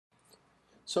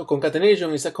So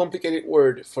concatenation is a complicated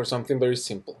word for something very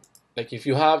simple. Like if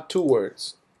you have two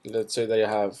words, let's say that I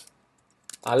have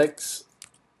Alex,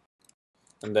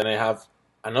 and then I have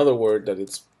another word that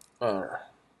it's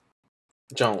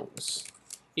Jones.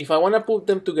 If I want to put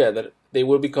them together, they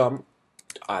will become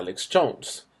Alex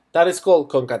Jones. That is called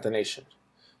concatenation.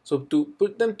 So to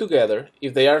put them together,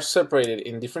 if they are separated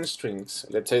in different strings,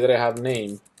 let's say that I have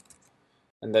name,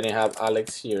 and then I have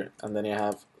Alex here, and then I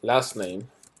have last name,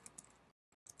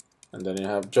 and then I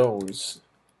have Jones,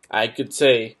 I could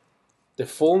say the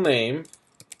full name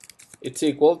it's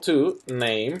equal to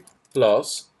name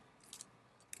plus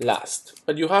last.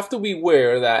 But you have to be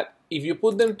aware that if you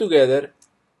put them together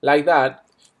like that,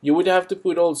 you would have to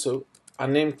put also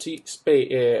an empty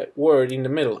space word in the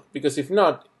middle, because if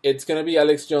not, it's gonna be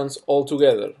Alex Jones all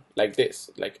together like this,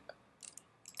 like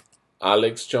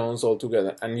Alex Jones all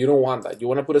together, and you don't want that. You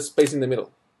want to put a space in the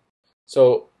middle.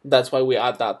 So that's why we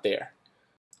add that there.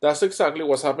 That's exactly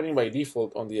what's happening by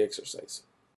default on the exercise.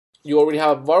 You already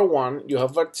have var1, you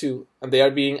have var2, and they are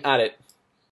being added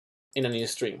in a new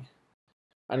string.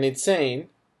 And it's saying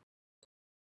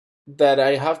that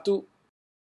I have to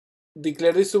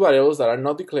declare these two variables that are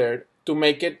not declared to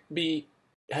make it be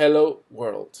hello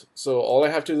world. So all I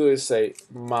have to do is say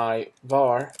my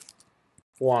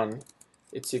var1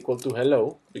 it's equal to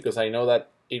hello, because I know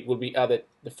that it will be added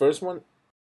the first one,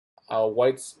 a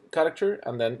white character,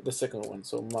 and then the second one.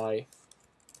 So my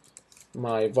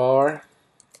var2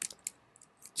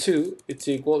 it's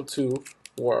equal to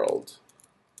world.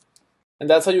 And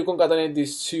that's how you concatenate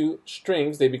these two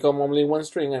strings. They become only one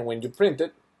string, and when you print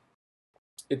it,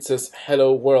 it says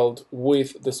hello world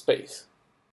with the space.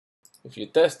 If you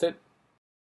test it,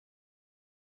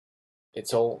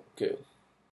 it's all good.